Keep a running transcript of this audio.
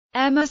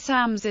Emma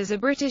Sams is a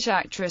British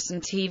actress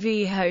and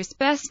TV host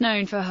best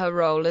known for her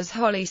role as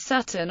Holly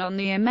Sutton on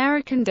the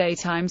American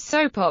daytime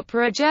soap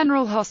opera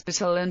General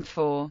Hospital and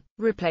for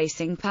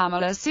replacing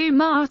Pamela Sue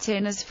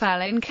Martin as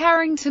Fallon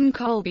Carrington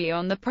Colby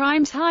on the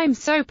prime-time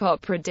soap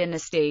opera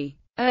Dynasty.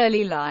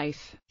 Early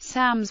life.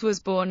 Sams was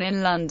born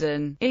in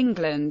London,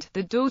 England,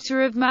 the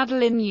daughter of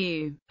Madeline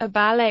Yu, a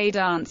ballet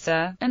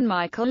dancer, and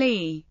Michael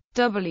E.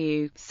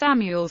 W.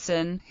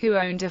 Samuelson, who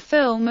owned a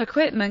film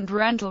equipment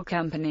rental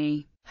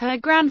company. Her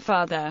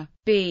grandfather,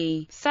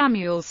 B.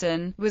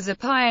 Samuelson, was a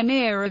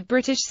pioneer of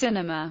British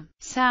cinema.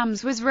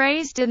 Sams was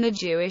raised in the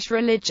Jewish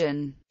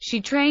religion. She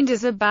trained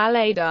as a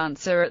ballet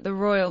dancer at the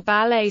Royal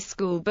Ballet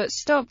School but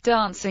stopped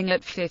dancing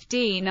at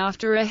 15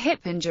 after a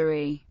hip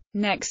injury.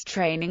 Next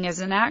training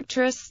as an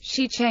actress,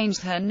 she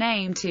changed her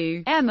name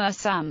to Emma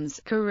Sams.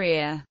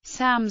 Career.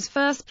 Sams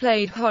first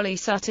played Holly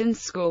Sutton's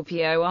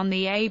Scorpio on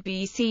the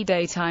ABC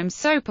daytime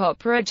soap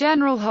opera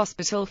General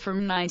Hospital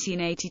from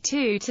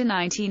 1982 to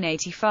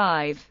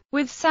 1985,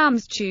 with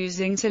Sams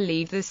choosing to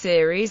leave the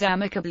series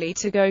amicably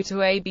to go to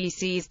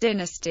ABC's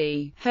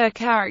Dynasty. Her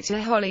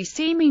character Holly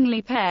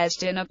seemingly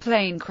perished in a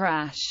plane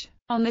crash.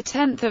 On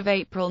 10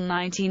 April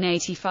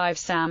 1985,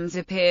 Sams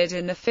appeared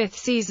in the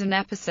fifth-season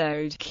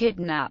episode,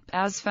 Kidnap,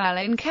 as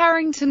Fallon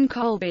Carrington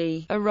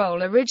Colby, a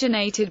role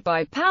originated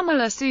by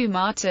Pamela Sue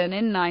Martin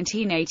in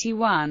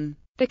 1981.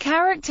 The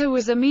character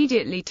was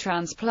immediately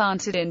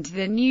transplanted into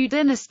the new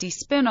Dynasty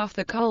spin-off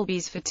The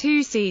Colbys for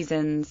 2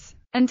 seasons,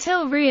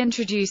 until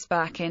reintroduced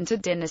back into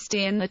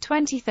Dynasty in the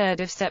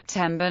 23rd of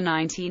September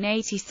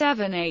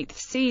 1987 8th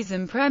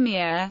season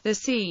premiere, The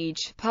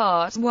Siege,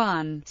 Part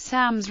 1.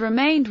 Sams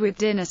remained with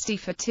Dynasty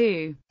for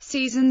 2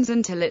 seasons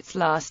until its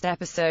last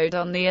episode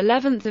on the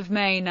 11th of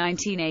May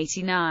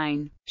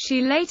 1989.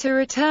 She later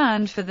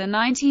returned for the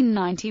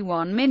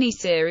 1991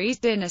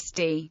 miniseries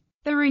Dynasty: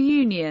 The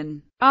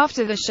Reunion.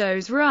 After the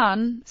show's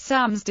run,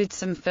 Sams did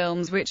some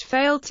films which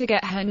failed to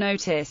get her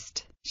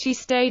noticed. She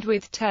stayed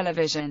with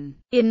television.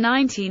 In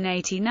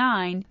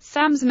 1989,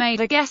 Sams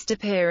made a guest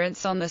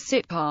appearance on the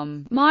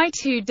sitcom My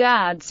Two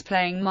Dads,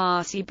 playing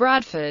Marcy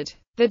Bradford,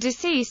 the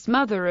deceased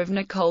mother of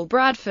Nicole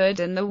Bradford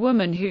and the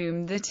woman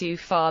whom the two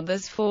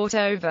fathers fought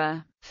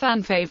over.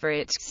 Fan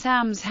favorite.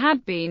 Sams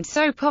had been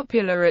so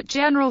popular at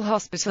General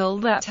Hospital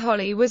that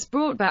Holly was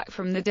brought back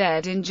from the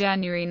dead in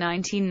January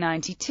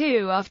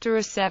 1992 after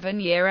a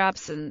 7-year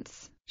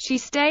absence. She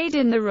stayed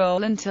in the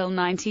role until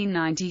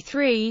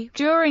 1993,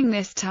 during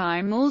this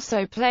time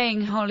also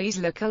playing Holly's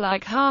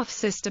look-alike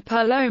half-sister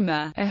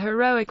Paloma, a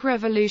heroic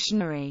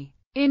revolutionary.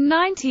 In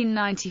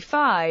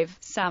 1995,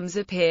 Sams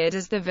appeared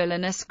as the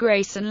villainous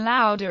Grayson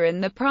Lauder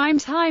in the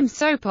prime-time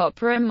soap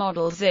opera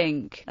Models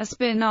Inc., a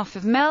spin-off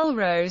of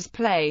Melrose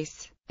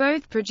Place,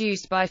 both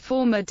produced by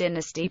former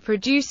Dynasty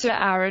producer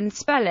Aaron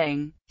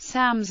Spelling.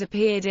 Sams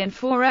appeared in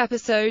 4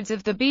 episodes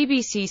of the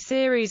BBC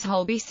series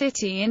Holby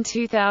City in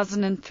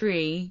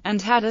 2003, and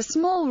had a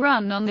small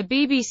run on the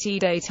BBC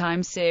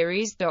daytime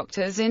series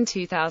Doctors in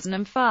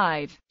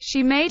 2005.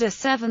 She made a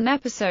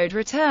 7-episode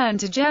return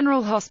to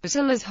General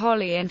Hospital as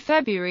Holly in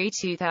February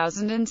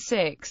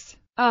 2006.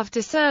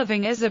 After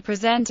serving as a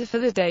presenter for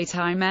the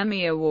Daytime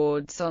Emmy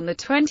Awards on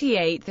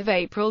 28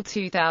 April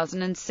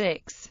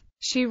 2006.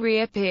 She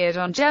reappeared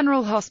on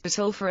General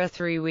Hospital for a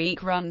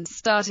 3-week run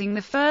starting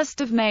 1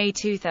 May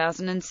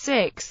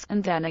 2006,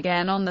 and then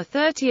again on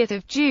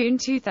 30 June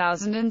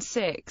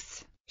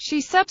 2006. She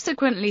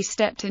subsequently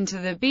stepped into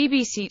the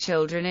BBC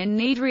Children in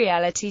Need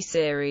reality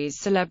series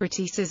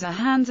Celebrity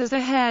Scissorhands as a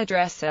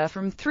hairdresser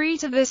from 3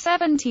 to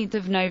 17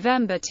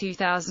 November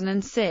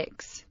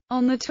 2006.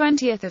 On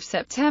 20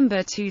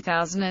 September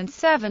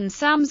 2007,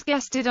 Sams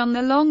guested on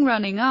the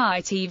long-running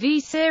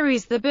ITV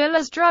series The Bill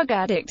as drug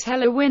addict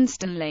Ella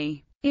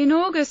Winstanley. In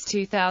August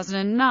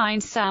 2009,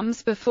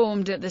 Sams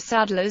performed at the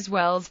Sadler's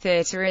Wells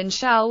Theatre in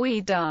Shall We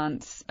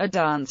Dance, a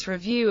dance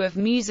review of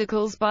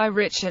musicals by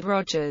Richard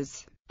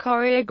Rodgers,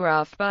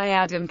 choreographed by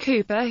Adam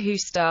Cooper, who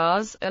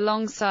stars,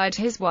 alongside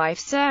his wife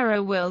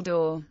Sarah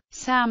Wildor.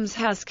 Sams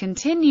has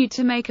continued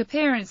to make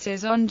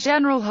appearances on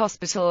General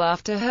Hospital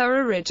after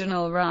her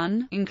original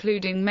run,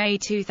 including May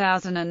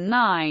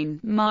 2009,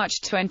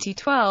 March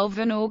 2012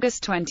 and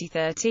August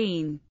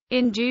 2013.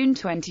 In June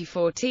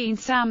 2014,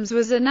 Sams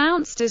was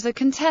announced as a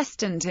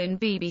contestant in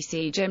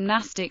BBC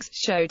Gymnastics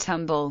show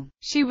Tumble.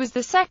 She was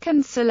the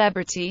second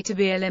celebrity to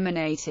be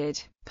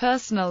eliminated.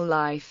 Personal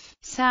life.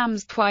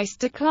 Sams twice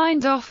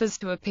declined offers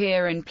to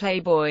appear in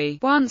Playboy,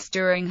 once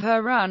during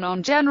her run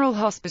on General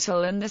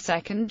Hospital and the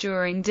second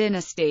during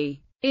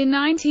Dynasty. In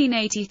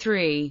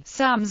 1983,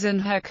 Sams and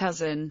her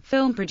cousin,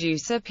 film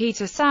producer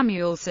Peter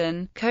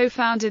Samuelson,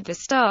 co-founded the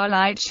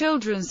Starlight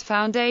Children's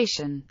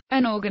Foundation,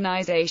 an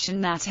organization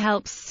that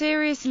helps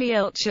seriously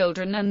ill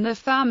children and their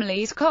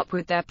families cope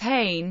with their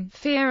pain,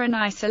 fear and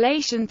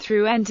isolation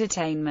through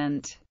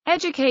entertainment,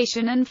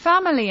 education and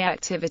family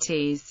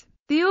activities.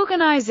 The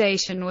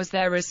organization was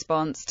their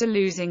response to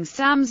losing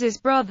Sam's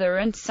brother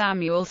and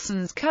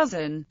Samuelson's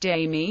cousin,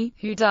 Jamie,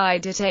 who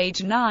died at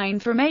age 9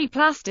 from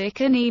aplastic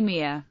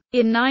anemia.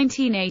 In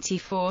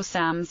 1984,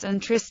 Sams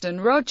and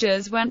Tristan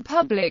Rogers went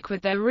public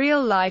with their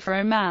real-life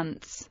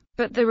romance,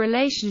 but the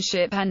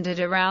relationship ended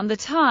around the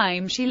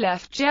time she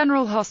left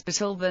General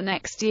Hospital the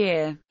next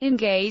year.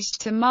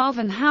 Engaged to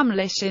Marvin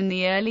Hamlish in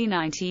the early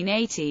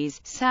 1980s,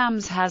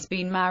 Sams has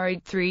been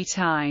married 3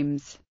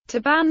 times. To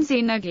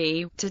Bansi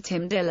Nagy, to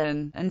Tim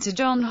Dillon, and to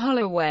John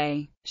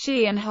Holloway.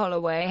 She and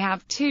Holloway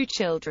have 2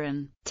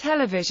 children.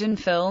 Television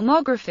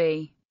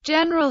filmography: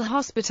 General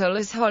Hospital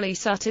as Holly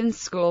Sutton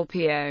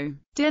Scorpio.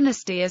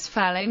 Dynasty as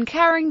Fallon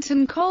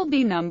Carrington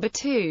Colby No.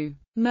 2.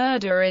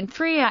 Murder in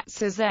 3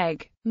 Acts as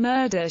Egg.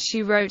 Murder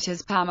She Wrote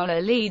as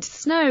Pamela leads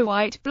Snow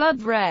White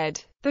Blood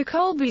Red. The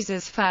Colbys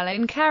as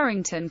Fallon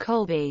Carrington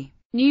Colby.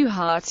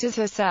 Newhart as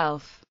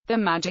herself. The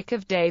Magic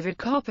of David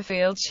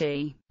Copperfield.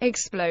 She.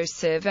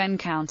 Explosive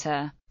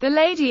Encounter. The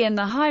Lady and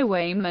the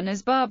Highwayman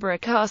as Barbara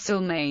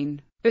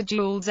Castlemaine.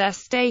 Bejeweled as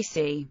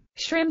Stacy.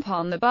 Shrimp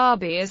on the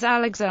Barbie as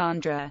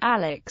Alexandra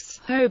Alex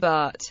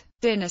Hobart.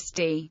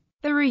 Dynasty.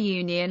 The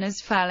Reunion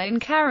as Fallon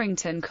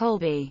Carrington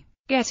Colby.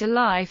 Get a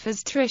Life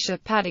as Trisha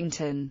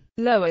Paddington.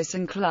 Lois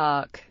and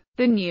Clark.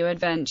 The New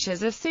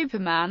Adventures of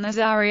Superman as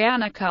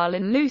Ariana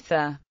Carlin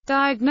Luther.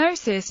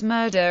 Diagnosis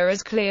Murder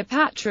as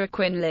Cleopatra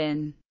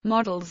Quinlan.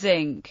 Models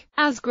Inc.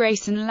 as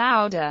Grayson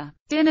Lauder.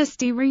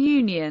 Dynasty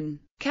Reunion.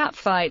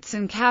 Catfights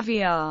and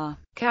Caviar.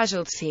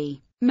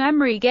 Casualty.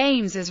 Memory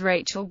Games as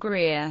Rachel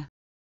Greer.